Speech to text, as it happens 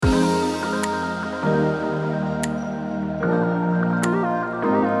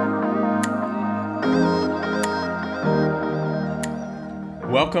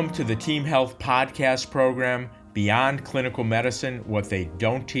Welcome to the Team Health podcast program, Beyond Clinical Medicine, What They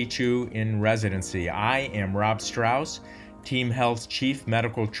Don't Teach You in Residency. I am Rob Strauss, Team Health's Chief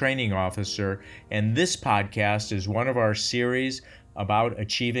Medical Training Officer, and this podcast is one of our series about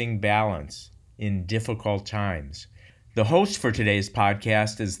achieving balance in difficult times. The host for today's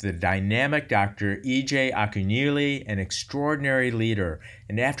podcast is the dynamic Dr. E.J. Akunyili, an extraordinary leader,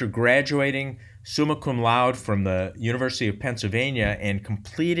 and after graduating summa cum laude from the University of Pennsylvania and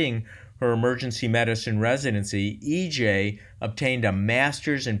completing her emergency medicine residency, E.J. obtained a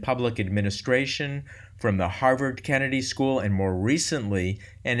master's in public administration from the Harvard Kennedy School and more recently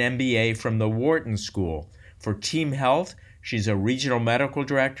an MBA from the Wharton School. For Team Health, she's a regional medical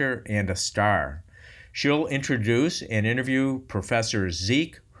director and a star. She'll introduce and interview Professor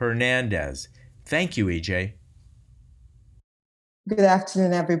Zeke Hernandez. Thank you, E.J. Good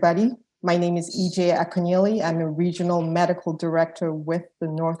afternoon, everybody. My name is E.J. Akunyili. I'm a regional medical director with the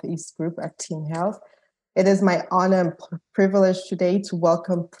Northeast Group at Team Health. It is my honor and privilege today to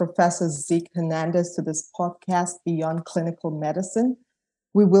welcome Professor Zeke Hernandez to this podcast, Beyond Clinical Medicine.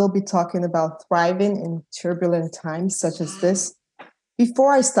 We will be talking about thriving in turbulent times such as this.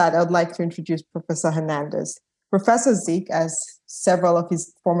 Before I start, I would like to introduce Professor Hernandez. Professor Zeke, as several of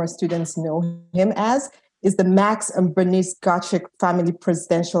his former students know him as, is the Max and Bernice Gottschalk Family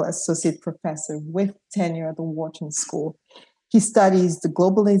Presidential Associate Professor with tenure at the Wharton School. He studies the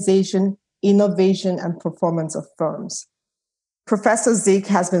globalization, innovation, and performance of firms. Professor Zeke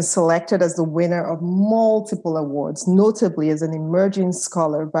has been selected as the winner of multiple awards, notably as an emerging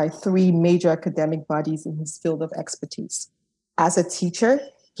scholar by 3 major academic bodies in his field of expertise. As a teacher,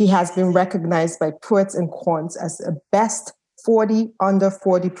 he has been recognized by Poets and Quants as a best 40 under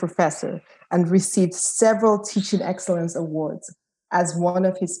 40 professor and received several teaching excellence awards. As one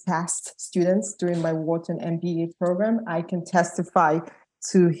of his past students during my Wharton MBA program, I can testify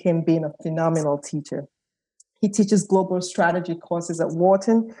to him being a phenomenal teacher. He teaches global strategy courses at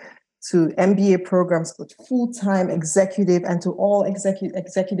Wharton to MBA programs with full-time executive and to all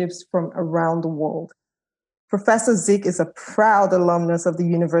executives from around the world. Professor Zeke is a proud alumnus of the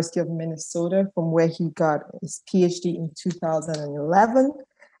University of Minnesota, from where he got his PhD in 2011,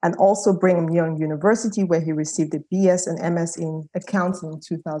 and also Brigham Young University, where he received a BS and MS in accounting in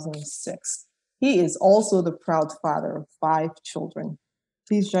 2006. He is also the proud father of 5 children.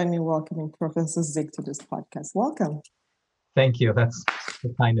 Please join me in welcoming Professor Zeke to this podcast. Welcome. Thank you. That's a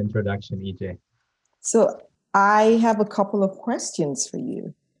kind introduction, EJ. So I have a couple of questions for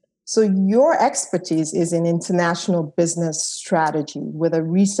you. So your expertise is in international business strategy with a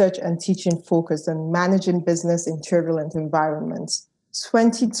research and teaching focus on managing business in turbulent environments.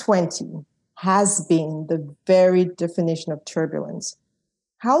 2020 has been the very definition of turbulence.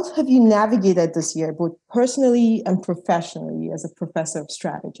 How have you navigated this year, both personally and professionally as a professor of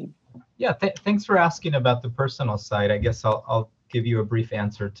strategy? Yeah, thanks for asking about the personal side. I guess I'll give you a brief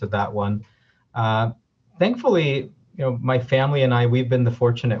answer to that one. Thankfully, my family and I, we've been the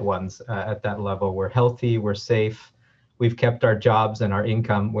fortunate ones at that level. We're healthy, we're safe, we've kept our jobs and our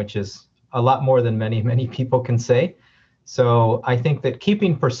income, which is a lot more than many people can say. So I think that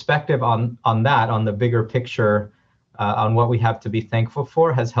keeping perspective on that, on the bigger picture, on what we have to be thankful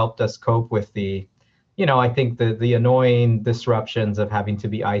for has helped us cope with the annoying disruptions of having to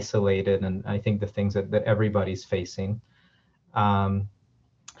be isolated, and I think the things that everybody's facing.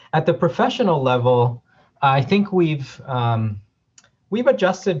 At the professional level, I think we've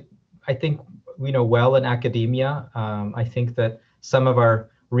adjusted, well in academia. I think that some of our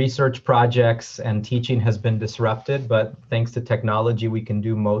research projects and teaching has been disrupted, but thanks to technology, we can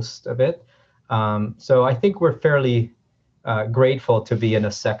do most of it. So I think we're fairly grateful to be in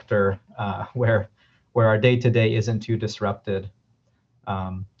a sector where our day-to-day isn't too disrupted.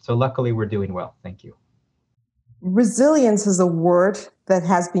 So luckily, we're doing well. Thank you. Resilience is a word that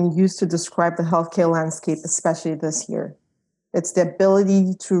has been used to describe the healthcare landscape, especially this year. It's the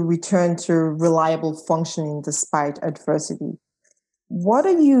ability to return to reliable functioning despite adversity. What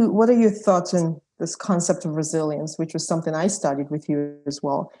are your thoughts on this concept of resilience, which was something I studied with you as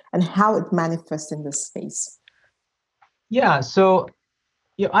well, and how it manifests in this space? Yeah, so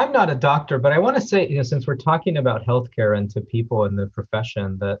I'm not a doctor, but I want to say, since we're talking about healthcare and to people in the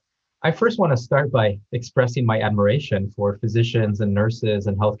profession, that I first want to start by expressing my admiration for physicians and nurses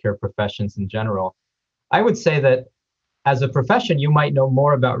and healthcare professions in general. I would say that as a profession, you might know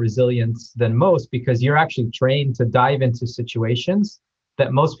more about resilience than most because you're actually trained to dive into situations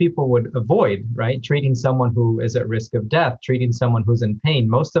that most people would avoid, right? Treating someone who is at risk of death, treating someone who's in pain.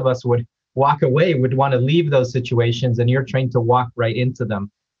 Most of us would walk away, would want to leave those situations, and you're trained to walk right into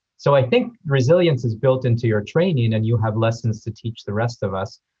them. So I think resilience is built into your training, and you have lessons to teach the rest of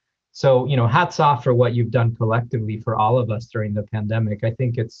us. So, hats off for what you've done collectively for all of us during the pandemic. I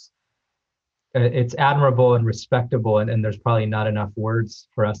think it's admirable and respectable, and there's probably not enough words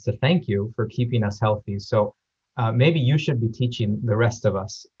for us to thank you for keeping us healthy. So maybe you should be teaching the rest of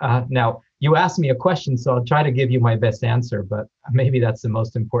us. Now, you asked me a question, so I'll try to give you my best answer, but maybe that's the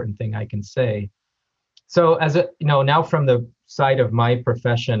most important thing I can say. So now from the side of my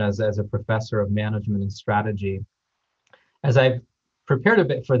profession as a professor of management and strategy, as I've prepared a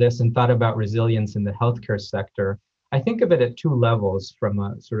bit for this and thought about resilience in the healthcare sector, I think of it at two levels: from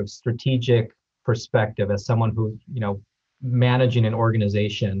a sort of strategic perspective as someone who, managing an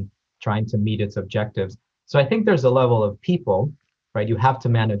organization, trying to meet its objectives. So I think there's a level of people, right? You have to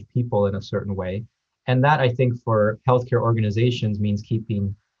manage people in a certain way. And that, I think, for healthcare organizations means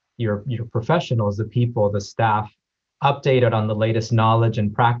keeping your professionals, the people, the staff, updated on the latest knowledge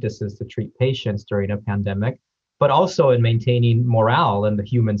and practices to treat patients during a pandemic, but also in maintaining morale and the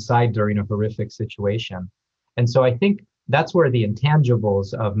human side during a horrific situation. And so I think that's where the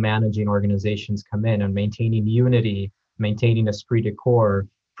intangibles of managing organizations come in, and maintaining unity, maintaining esprit de corps,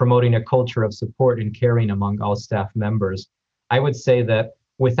 promoting a culture of support and caring among all staff members. I would say that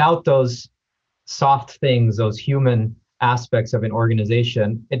without those soft things, those human aspects of an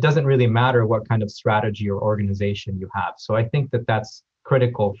organization, it doesn't really matter what kind of strategy or organization you have. So I think that that's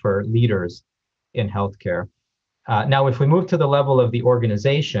critical for leaders in healthcare. Now, if we move to the level of the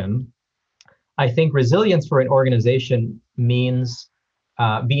organization, I think resilience for an organization means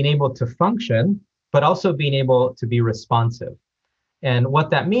being able to function, but also being able to be responsive. And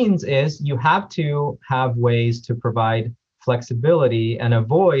what that means is you have to have ways to provide flexibility and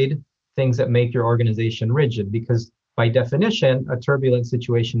avoid things that make your organization rigid, because by definition, a turbulent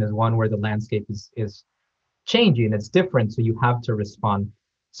situation is one where the landscape is changing, it's different, so you have to respond.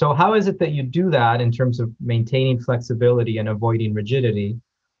 So how is it that you do that in terms of maintaining flexibility and avoiding rigidity?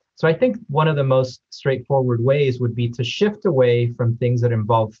 So I think one of the most straightforward ways would be to shift away from things that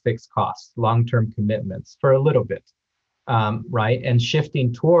involve fixed costs, long-term commitments for a little bit, right? And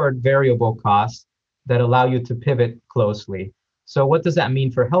shifting toward variable costs that allow you to pivot closely. So what does that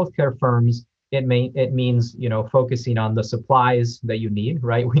mean for healthcare firms? It means, focusing on the supplies that you need,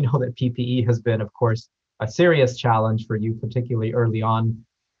 right? We know that PPE has been, of course, a serious challenge for you, particularly early on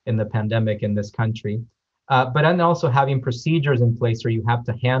in the pandemic in this country. But then also having procedures in place where you have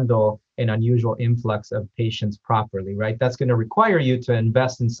to handle an unusual influx of patients properly, right? That's going to require you to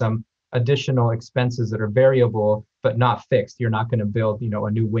invest in some additional expenses that are variable, but not fixed. You're not going to build,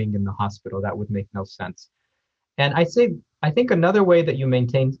 a new wing in the hospital. That would make no sense. And I think another way that you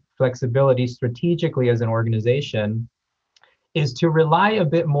maintain flexibility strategically as an organization is to rely a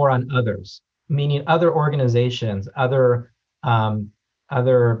bit more on others, meaning other organizations, other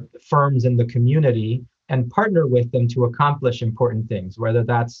firms in the community, and partner with them to accomplish important things, whether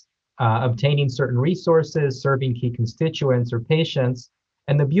that's obtaining certain resources, serving key constituents or patients.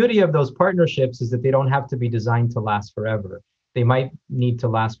 And the beauty of those partnerships is that they don't have to be designed to last forever. They might need to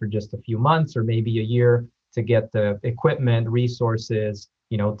last for just a few months or maybe a year to get the equipment, resources,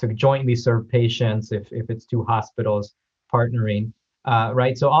 to jointly serve patients if it's two hospitals partnering,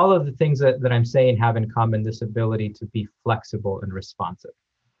 right? So all of the things that I'm saying have in common this ability to be flexible and responsive.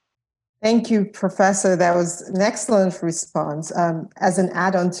 Thank you, Professor. That was an excellent response. As an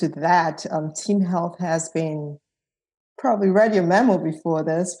add-on to that, Team Health has been, probably read your memo before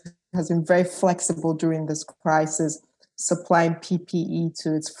this, has been very flexible during this crisis, supplying PPE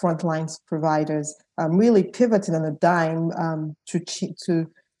to its frontline providers, really pivoting on a dime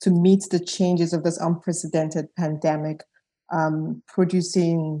to meet the changes of this unprecedented pandemic,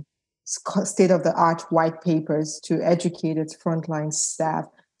 producing state-of-the-art white papers to educate its frontline staff.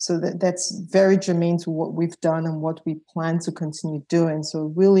 So that's very germane to what we've done and what we plan to continue doing.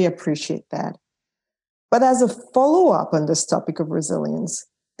 So really appreciate that. But as a follow-up on this topic of resilience,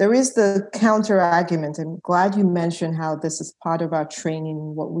 there is the counter argument. I'm glad you mentioned how this is part of our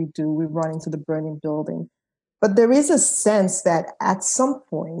training, what we do. We run into the burning building. But there is a sense that at some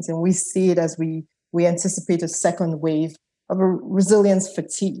point, and we see it as we anticipate a second wave of a resilience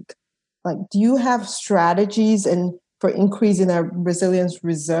fatigue. Like, do you have strategies for increasing our resilience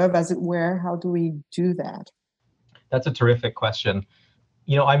reserve, as it were? How do we do that? That's a terrific question.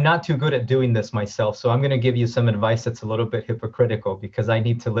 I'm not too good at doing this myself, so I'm going to give you some advice that's a little bit hypocritical because I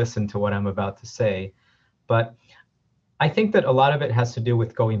need to listen to what I'm about to say. But I think that a lot of it has to do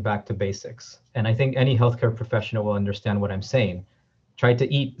with going back to basics. And I think any healthcare professional will understand what I'm saying. Try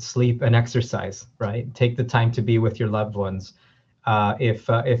to eat, sleep, and exercise, right? Take the time to be with your loved ones.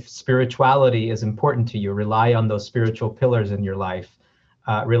 If spirituality is important to you, rely on those spiritual pillars in your life.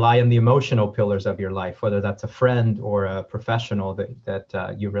 rely on the emotional pillars of your life, whether that's a friend or a professional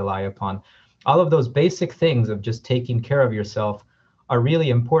that you rely upon. All of those basic things of just taking care of yourself are really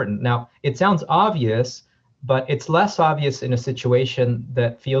important. Now, it sounds obvious, but it's less obvious in a situation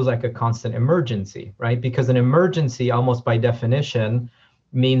that feels like a constant emergency, right? Because an emergency, almost by definition,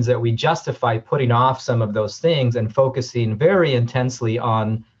 means that we justify putting off some of those things and focusing very intensely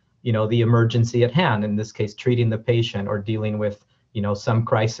on, the emergency at hand. In this case, treating the patient or dealing with, some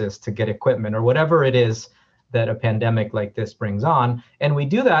crisis to get equipment or whatever it is that a pandemic like this brings on. And we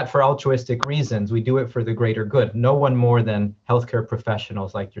do that for altruistic reasons. We do it for the greater good. No one more than healthcare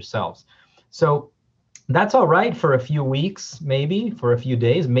professionals like yourselves. So that's all right for a few weeks, maybe for a few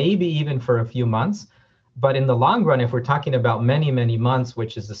days, maybe even for a few months. But in the long run, if we're talking about many, many months,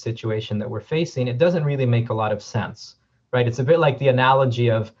 which is the situation that we're facing, it doesn't really make a lot of sense, right? It's a bit like the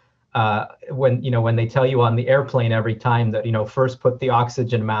analogy of when they tell you on the airplane every time that, first put the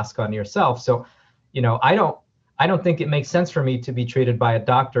oxygen mask on yourself. So, I don't think it makes sense for me to be treated by a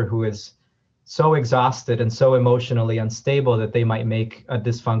doctor who is so exhausted and so emotionally unstable that they might make a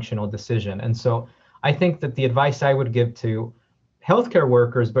dysfunctional decision. And so I think that the advice I would give to healthcare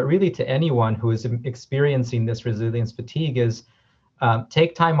workers, but really to anyone who is experiencing this resilience fatigue, is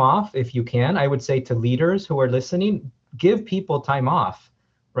take time off if you can. I would say to leaders who are listening, give people time off,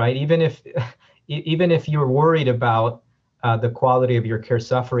 right? Even if you're worried about the quality of your care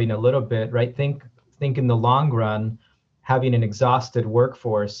suffering a little bit, right? Think in the long run, having an exhausted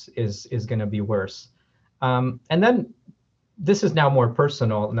workforce is going to be worse. And then this is now more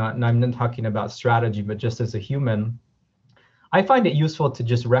personal, I'm not talking about strategy, but just as a human, I find it useful to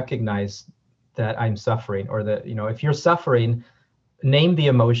just recognize that I'm suffering, or that, if you're suffering, name the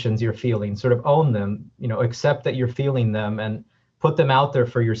emotions you're feeling, sort of own them, accept that you're feeling them and put them out there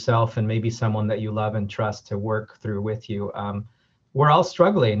for yourself and maybe someone that you love and trust to work through with you. We're all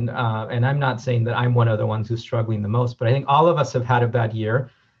struggling, and I'm not saying that I'm one of the ones who's struggling the most, but I think all of us have had a bad year.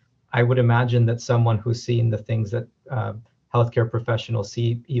 I would imagine that someone who's seen the things that healthcare professionals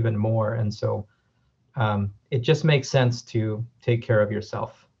see even more. And so it just makes sense to take care of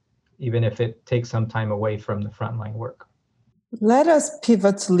yourself, even if it takes some time away from the frontline work. Let us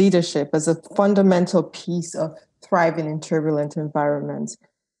pivot to leadership as a fundamental piece of thriving in turbulent environments.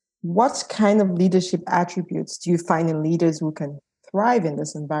 What kind of leadership attributes do you find in leaders who can thrive in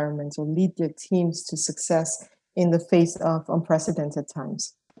this environment or lead their teams to success in the face of unprecedented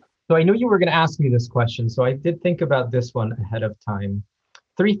times? So I knew you were going to ask me this question, so I did think about this one ahead of time.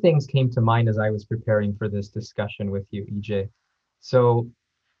 3 things came to mind as I was preparing for this discussion with you, EJ. So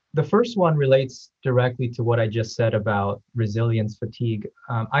the first one relates directly to what I just said about resilience fatigue.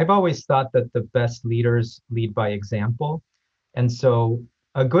 I've always thought that the best leaders lead by example. And so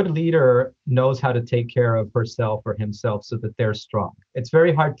a good leader knows how to take care of herself or himself so that they're strong. It's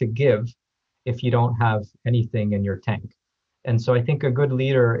very hard to give if you don't have anything in your tank. And so I think a good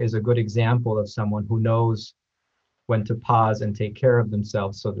leader is a good example of someone who knows when to pause and take care of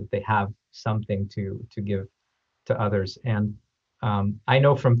themselves so that they have something to give to others. And I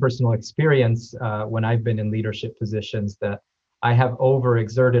know from personal experience when I've been in leadership positions that I have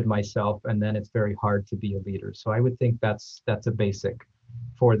overexerted myself, and then it's very hard to be a leader. So I would think that's a basic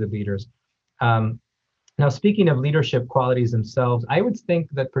for the leaders. Now, speaking of leadership qualities themselves, I would think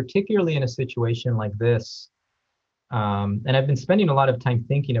that particularly in a situation like this, and I've been spending a lot of time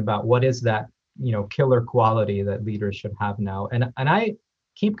thinking about what is that, killer quality that leaders should have now. And I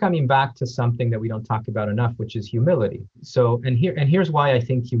keep coming back to something that we don't talk about enough, which is humility. So, here's why I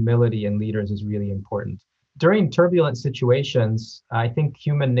think humility in leaders is really important. During turbulent situations, I think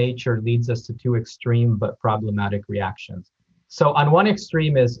human nature leads us to 2 extreme but problematic reactions. So on one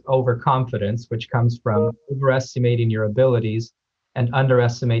extreme is overconfidence, which comes from overestimating your abilities and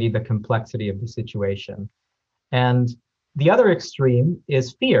underestimating the complexity of the situation. And the other extreme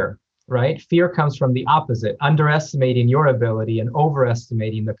is fear, right? Fear comes from the opposite, underestimating your ability and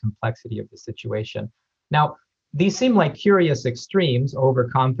overestimating the complexity of the situation. Now, these seem like curious extremes,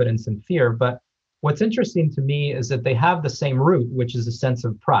 overconfidence and fear, but what's interesting to me is that they have the same root, which is a sense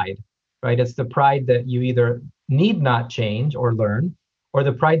of pride, right? It's the pride that you either need not change or learn, or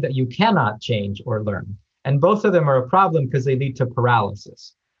the pride that you cannot change or learn. And both of them are a problem because they lead to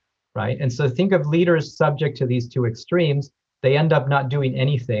paralysis, right? And so think of leaders subject to these 2 extremes. They end up not doing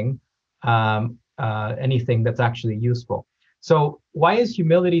anything that's actually useful. So why is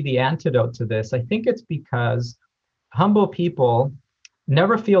humility the antidote to this? I think it's because humble people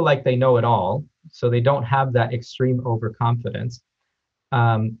never feel like they know it all, so they don't have that extreme overconfidence.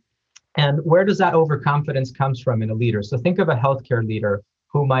 And where does that overconfidence comes from in a leader? So think of a healthcare leader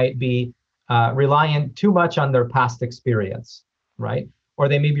who might be relying too much on their past experience, right? or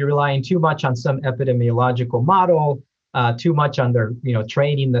they may be relying too much on some epidemiological model, too much on their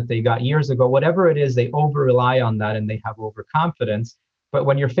training that they got years ago. Whatever it is, they over rely on that and they have overconfidence. But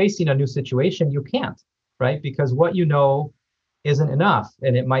when you're facing a new situation, you can't, right? Because what you know isn't enough,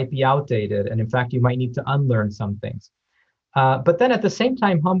 and it might be outdated, and in fact, you might need to unlearn some things. But then at the same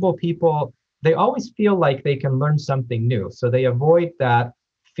time, humble people, they always feel like they can learn something new. So they avoid that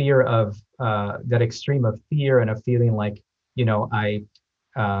fear of that extreme of fear and of feeling like,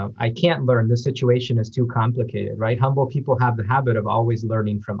 I can't learn. The situation is too complicated, right? Humble people have the habit of always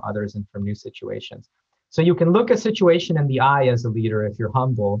learning from others and from new situations. So you can look a situation in the eye as a leader if you're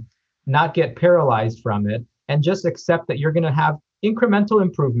humble, not get paralyzed from it, and just accept that you're going to have incremental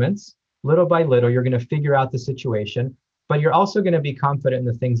improvements, little by little. You're going to figure out the situation, but you're also going to be confident in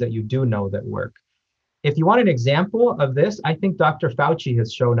the things that you do know that work. If you want an example of this, I think Dr. Fauci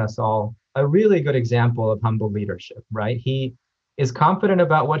has shown us all a really good example of humble leadership, right? He is confident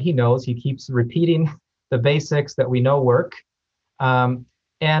about what he knows. He keeps repeating the basics that we know work.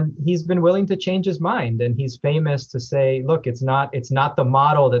 And he's been willing to change his mind. And he's famous to say, look, it's not the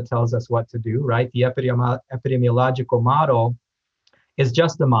model that tells us what to do, right? The epidemiological model is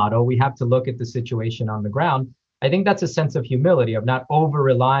just a model. We have to look at the situation on the ground. I think that's a sense of humility, of not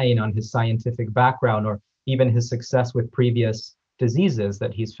over-relying on his scientific background or even his success with previous diseases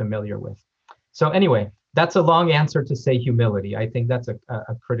that he's familiar with. So anyway, that's a long answer to say humility. I think that's a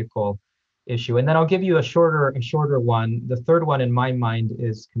critical issue. And then I'll give you a shorter one. The third one in my mind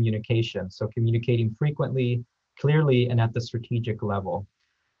is communication. So communicating frequently, clearly, and at the strategic level.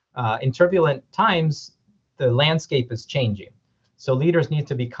 In turbulent times, the landscape is changing. So leaders need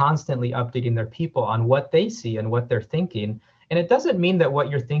to be constantly updating their people on what they see and what they're thinking. And it doesn't mean that what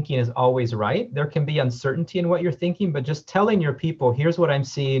you're thinking is always right. There can be uncertainty in what you're thinking, but just telling your people, here's what I'm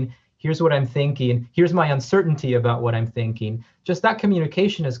seeing, here's what I'm thinking, here's my uncertainty about what I'm thinking. Just that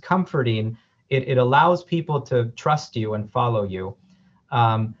communication is comforting. It allows people to trust you and follow you.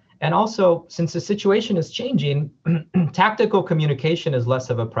 And also, since the situation is changing, tactical communication is less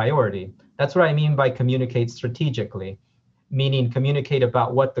of a priority. That's what I mean by communicate strategically, meaning communicate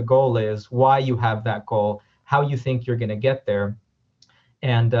about what the goal is, why you have that goal, how you think you're going to get there.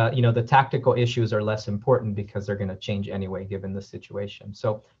 And the tactical issues are less important because they're going to change anyway, given the situation.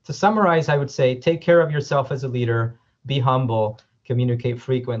 So to summarize, I would say take care of yourself as a leader, be humble, communicate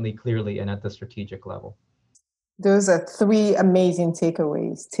frequently, clearly, and at the strategic level. Those are three amazing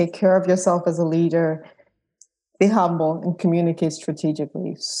takeaways. Take care of yourself as a leader, be humble, and communicate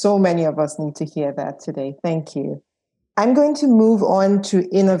strategically. So many of us need to hear that today. Thank you. I'm going to move on to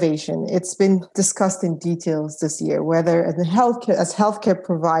innovation. It's been discussed in details this year, whether as healthcare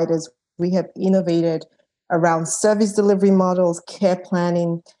providers, we have innovated around service delivery models, care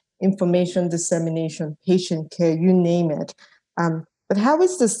planning, information dissemination, patient care, you name it. But how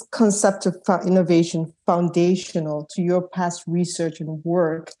is this concept of innovation foundational to your past research and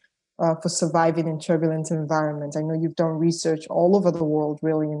work for surviving in turbulent environments? I know you've done research all over the world,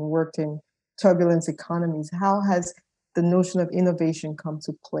 really, and worked in turbulent economies. How has the notion of innovation come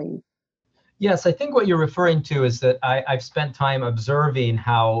to play? Yes, I think what you're referring to is that I've spent time observing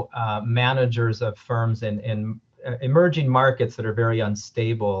how managers of firms in emerging markets that are very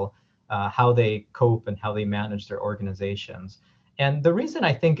unstable, how they cope and how they manage their organizations. And the reason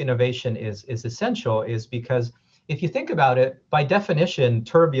I think innovation is essential is because if you think about it, by definition,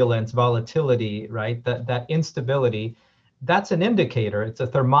 turbulence, volatility, right, that instability, that's an indicator. It's a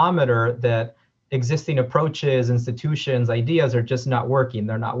thermometer that existing approaches, institutions, ideas are just not working.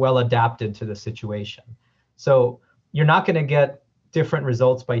 They're not well adapted to the situation. So you're not going to get different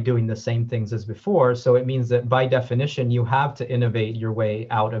results by doing the same things as before. So it means that by definition, you have to innovate your way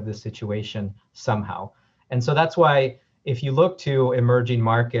out of the situation somehow. And so that's why if you look to emerging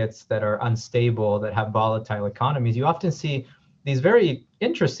markets that are unstable, that have volatile economies, you often see these very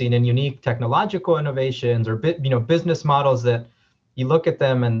interesting and unique technological innovations or business models that you look at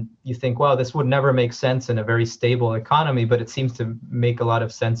them and you think, wow, this would never make sense in a very stable economy, but it seems to make a lot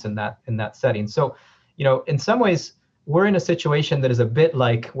of sense in that setting. So, in some ways, we're in a situation that is a bit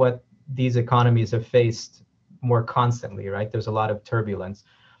like what these economies have faced more constantly, right? There's a lot of turbulence.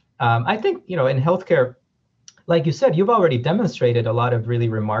 I think, in healthcare, like you said, you've already demonstrated a lot of really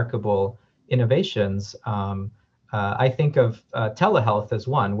remarkable innovations. I think of telehealth as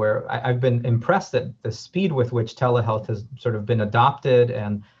one where I've been impressed at the speed with which telehealth has sort of been adopted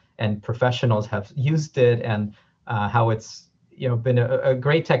and professionals have used it, and how it's been a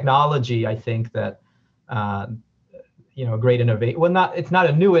great technology. I think that a great innovation. Well, it's not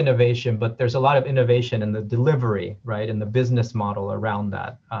a new innovation, but there's a lot of innovation in the delivery, right, in the business model around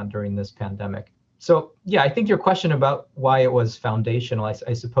that during this pandemic. So yeah, I think your question about why it was foundational,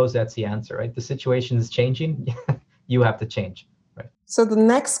 I suppose that's the answer, right? The situation is changing, you have to change, right? So the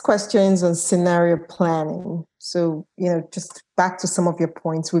next question is on scenario planning. So, just back to some of your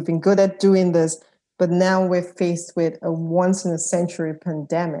points. We've been good at doing this, but now we're faced with a once in a century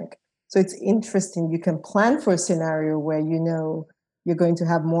pandemic. So it's interesting. You can plan for a scenario where you're going to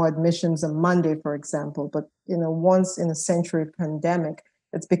have more admissions on Monday, for example, but once in a century pandemic,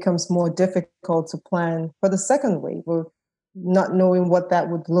 it becomes more difficult to plan for the second wave, or not knowing what that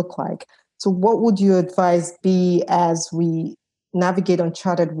would look like. So what would your advice be as we navigate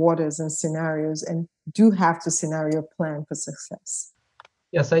uncharted waters and scenarios and do have to scenario plan for success?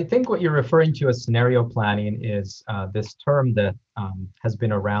 Yes, I think what you're referring to as scenario planning is this term that has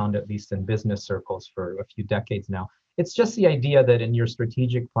been around, at least in business circles, for a few decades now. It's just the idea that in your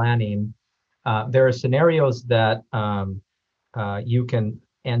strategic planning, there are scenarios that you can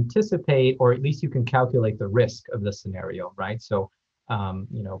anticipate, or at least you can calculate the risk of the scenario, right? So,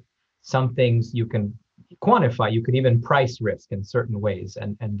 some things you can quantify, you can even price risk in certain ways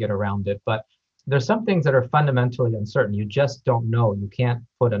and get around it. But there's some things that are fundamentally uncertain. You just don't know. You can't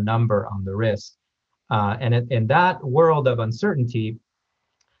put a number on the risk. And in that world of uncertainty,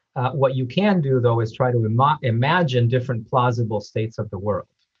 what you can do, though, is try to imagine different plausible states of the world.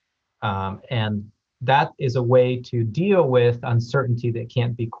 And that is a way to deal with uncertainty that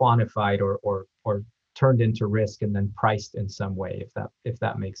can't be quantified or turned into risk and then priced in some way, if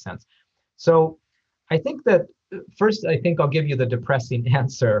that makes sense. So I think that first, I think I'll give you the depressing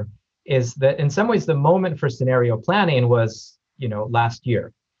answer, is that in some ways the moment for scenario planning was, last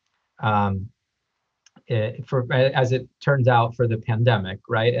year. As it turns out, for the pandemic,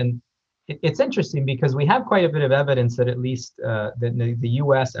 right? And it's interesting because we have quite a bit of evidence that at least the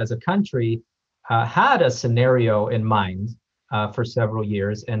U.S. as a country had a scenario in mind for several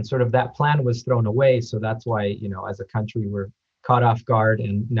years, and sort of that plan was thrown away. So that's why, as a country, we're caught off guard,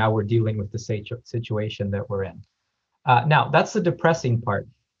 and now we're dealing with the situation that we're in. Now, that's the depressing part.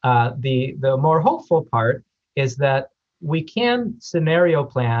 The more hopeful part is that we can scenario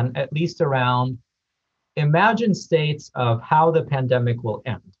plan at least around imagine states of how the pandemic will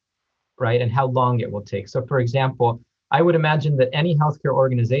end, right? And how long it will take. So for example, I would imagine that any healthcare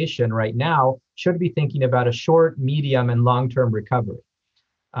organization right now should be thinking about a short, medium, and long-term recovery,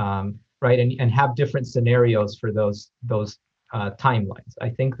 right? And have different scenarios for those timelines. I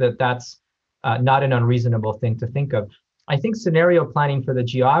think that that's not an unreasonable thing to think of. I think scenario planning for the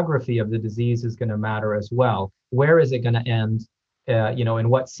geography of the disease is going to matter as well. Where is it going to end? In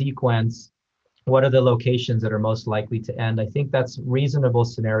what sequence? What are the locations that are most likely to end? I think that's reasonable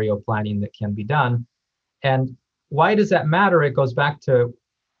scenario planning that can be done. And why does that matter? It goes back to,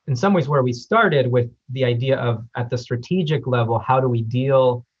 in some ways, where we started with the idea of, at the strategic level, how do we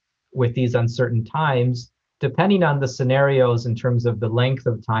deal with these uncertain times, depending on the scenarios in terms of the length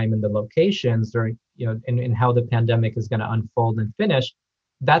of time and the locations during, and how the pandemic is going to unfold and finish.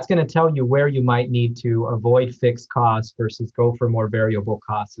 That's going to tell you where you might need to avoid fixed costs versus go for more variable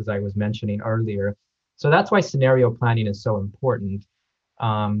costs, as I was mentioning earlier. So that's why scenario planning is so important.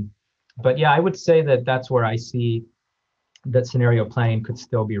 But yeah, I would say that that's where I see that scenario planning could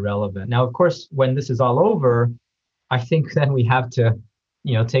still be relevant. Now, of course, when this is all over, I think then we have to,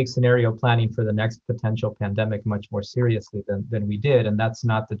 take scenario planning for the next potential pandemic much more seriously than we did. And that's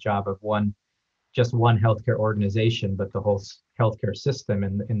not the job of just one healthcare organization, but the whole healthcare system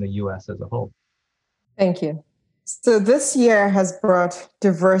in the US as a whole. Thank you. So this year has brought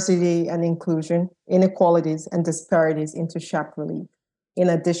diversity and inclusion, inequalities and disparities into sharp relief, in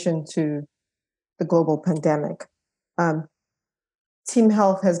addition to the global pandemic. Team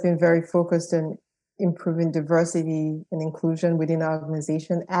Health has been very focused on improving diversity and inclusion within our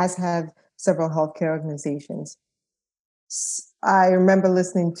organization, as have several healthcare organizations. I remember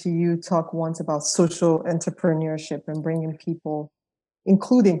listening to you talk once about social entrepreneurship and bringing people,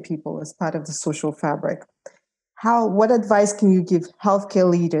 including people, as part of the social fabric. What advice can you give healthcare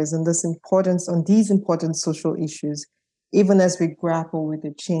leaders on these important social issues, even as we grapple with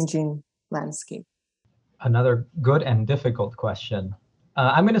the changing landscape? Another good and difficult question.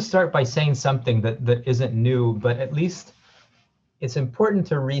 I'm going to start by saying something that isn't new, but at least it's important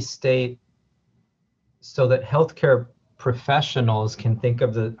to restate so that healthcare professionals can think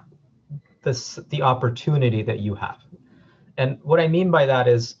of the opportunity that you have. And what I mean by that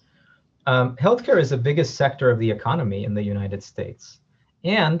is healthcare is the biggest sector of the economy in the United States.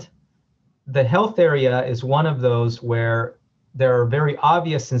 And the health area is one of those where there are very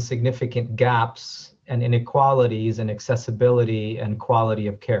obvious and significant gaps and inequalities in accessibility and quality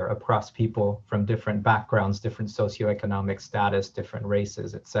of care across people from different backgrounds, different socioeconomic status, different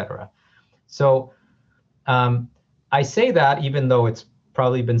races, et cetera. So I say that even though it's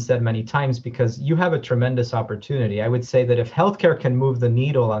probably been said many times, because you have a tremendous opportunity. I would say that if healthcare can move the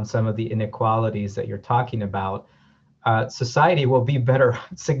needle on some of the inequalities that you're talking about, society will be better,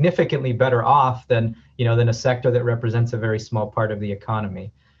 significantly better off than a sector that represents a very small part of the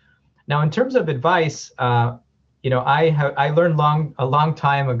economy. Now, in terms of advice, I learned a long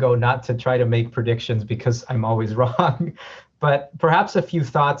time ago not to try to make predictions because I'm always wrong. But perhaps a few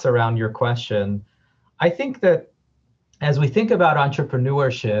thoughts around your question. I think that as we think about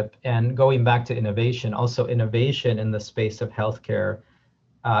entrepreneurship and going back to innovation, also innovation in the space of healthcare,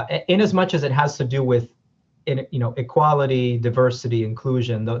 in as much as it has to do with equality, diversity,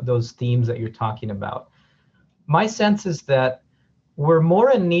 inclusion, those themes that you're talking about. My sense is that we're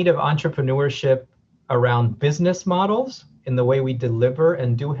more in need of entrepreneurship around business models in the way we deliver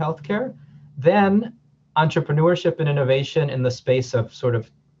and do healthcare than entrepreneurship and innovation in the space of sort of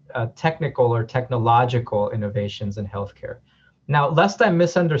technical or technological innovations in healthcare. Now, lest I'm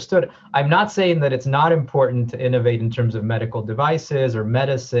misunderstood, I'm not saying that it's not important to innovate in terms of medical devices or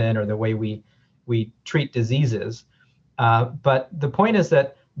medicine or the way we treat diseases. But the point is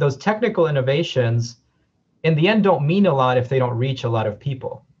that those technical innovations, in the end, don't mean a lot if they don't reach a lot of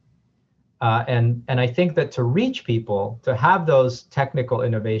people. And I think that to reach people, to have those technical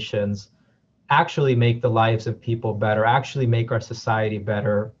innovations actually make the lives of people better, actually make our society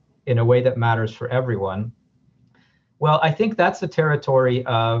better in a way that matters for everyone, well, I think that's the territory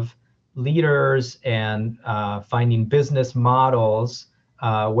of leaders and finding business models,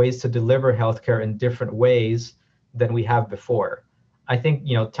 ways to deliver healthcare in different ways than we have before. I think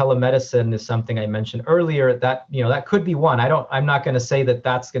telemedicine is something I mentioned earlier that that could be one. I'm not going to say that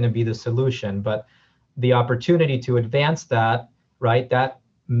that's going to be the solution, but the opportunity to advance that, right, that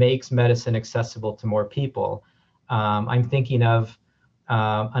makes medicine accessible to more people. I'm thinking of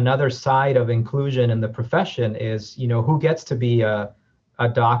another side of inclusion in the profession is who gets to be a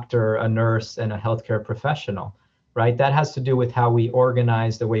doctor, a nurse, and a healthcare professional, right? That has to do with how we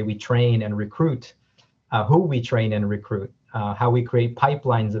organize the way we train and recruit, who we train and recruit. How we create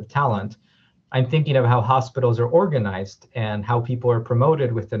pipelines of talent. I'm thinking of how hospitals are organized and how people are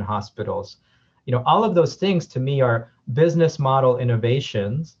promoted within hospitals. All of those things to me are business model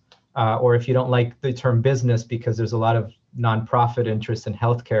innovations, or if you don't like the term business because there's a lot of nonprofit interest in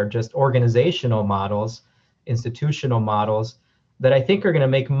healthcare, just organizational models, institutional models that I think are going to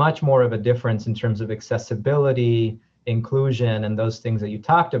make much more of a difference in terms of accessibility, inclusion, and those things that you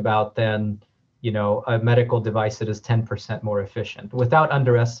talked about than a medical device that is 10% more efficient, without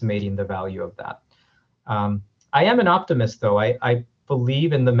underestimating the value of that. I am an optimist, though. I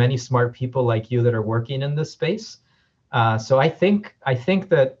believe in the many smart people like you that are working in this space. So I think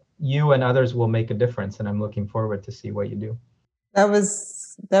that you and others will make a difference, and I'm looking forward to see what you do. That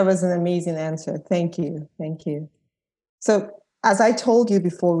was an amazing answer. Thank you. So as I told you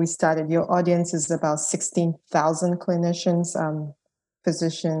before we started, your audience is about 16,000 clinicians,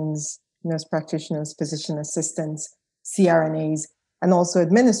 physicians, nurse practitioners, physician assistants, CRNAs, and also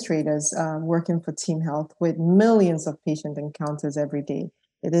administrators working for Team Health with millions of patient encounters every day.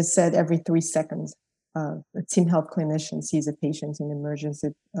 It is said every 3 seconds, a Team Health clinician sees a patient in the emergency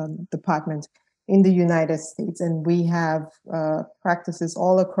department in the United States. And we have practices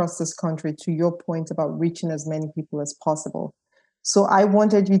all across this country, to your point about reaching as many people as possible. So I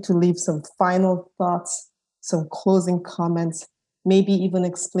wanted you to leave some final thoughts, some closing comments, maybe even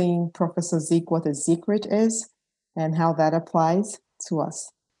explain, Professor Zeke, what a secret is and how that applies to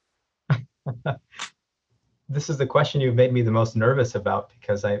us. This is the question you've made me the most nervous about,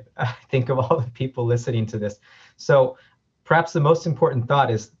 because I think of all the people listening to this. So perhaps the most important thought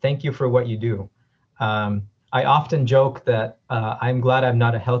is thank you for what you do. I often joke that I'm glad I'm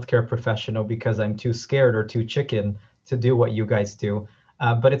not a healthcare professional because I'm too scared or too chicken to do what you guys do.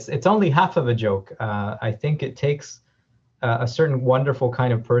 But it's only half of a joke. I think it takes a certain wonderful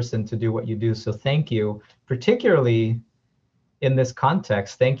kind of person to do what you do. So thank you, particularly in this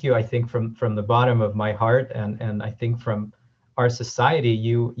context. Thank you, I think, from the bottom of my heart, and I think from our society,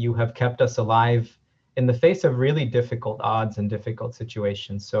 you have kept us alive in the face of really difficult odds and difficult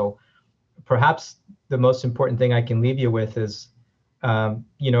situations. So perhaps the most important thing I can leave you with is,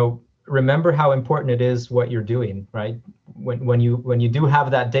 remember how important it is what you're doing, right? When you do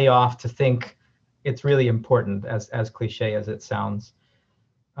have that day off to think, it's really important, as cliche as it sounds.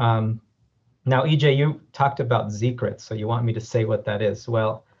 Now, EJ, you talked about secrets, so you want me to say what that is.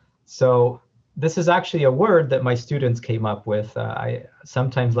 Well, so this is actually a word that my students came up with. I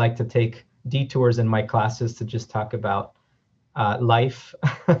sometimes like to take detours in my classes to just talk about life,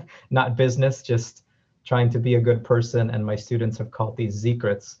 not business, just trying to be a good person. And my students have called these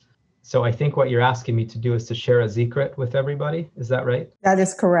secrets. So I think what you're asking me to do is to share a secret with everybody. Is that right? That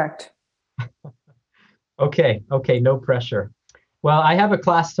is correct. Okay, no pressure. Well, I have a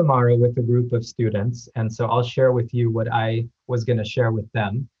class tomorrow with a group of students, and so I'll share with you what I was going to share with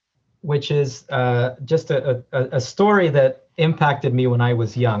them, which is just a story that impacted me when I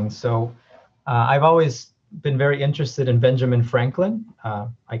was young. So I've always been very interested in Benjamin Franklin.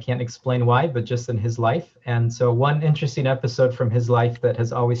 I can't explain why, but just in his life. And so one interesting episode from his life that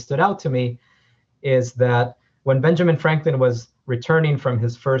has always stood out to me is that when Benjamin Franklin was returning from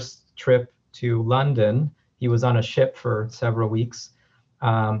his first trip to London, he was on a ship for several weeks.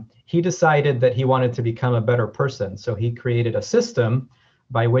 He decided that he wanted to become a better person. So he created a system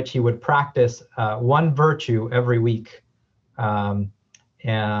by which he would practice one virtue every week. And,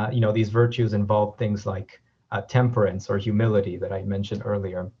 these virtues involve things like temperance or humility that I mentioned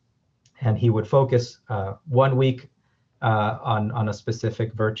earlier. And he would focus 1 week on a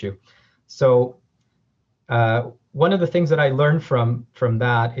specific virtue. So one of the things that I learned from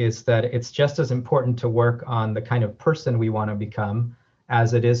that is that it's just as important to work on the kind of person we want to become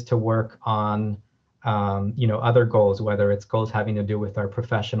as it is to work on other goals, whether it's goals having to do with our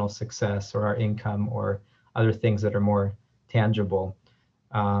professional success or our income or other things that are more tangible.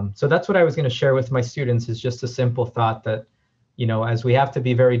 So that's what I was going to share with my students, is just a simple thought that, as we have to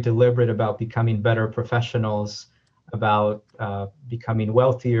be very deliberate about becoming better professionals, about becoming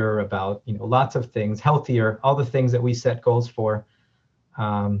wealthier, about lots of things, healthier, all the things that we set goals for.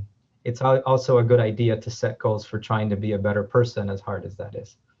 It's also a good idea to set goals for trying to be a better person, as hard as that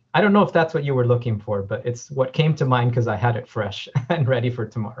is. I don't know if that's what you were looking for, but it's what came to mind because I had it fresh and ready for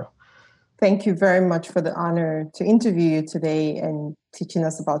tomorrow. Thank you very much for the honor to interview you today and teaching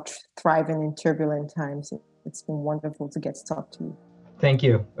us about thriving in turbulent times. It's been wonderful to get to talk to you. Thank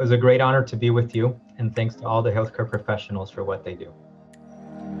you. It was a great honor to be with you, and thanks to all the healthcare professionals for what they do.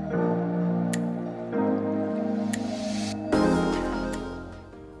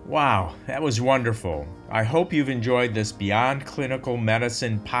 Wow, that was wonderful. I hope you've enjoyed this Beyond Clinical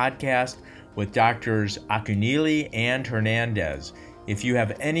Medicine podcast with Drs. Akunili and Hernandez. If you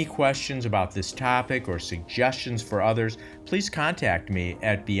have any questions about this topic or suggestions for others, please contact me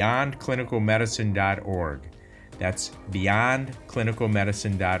at beyondclinicalmedicine.org. That's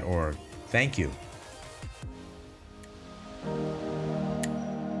beyondclinicalmedicine.org. Thank you.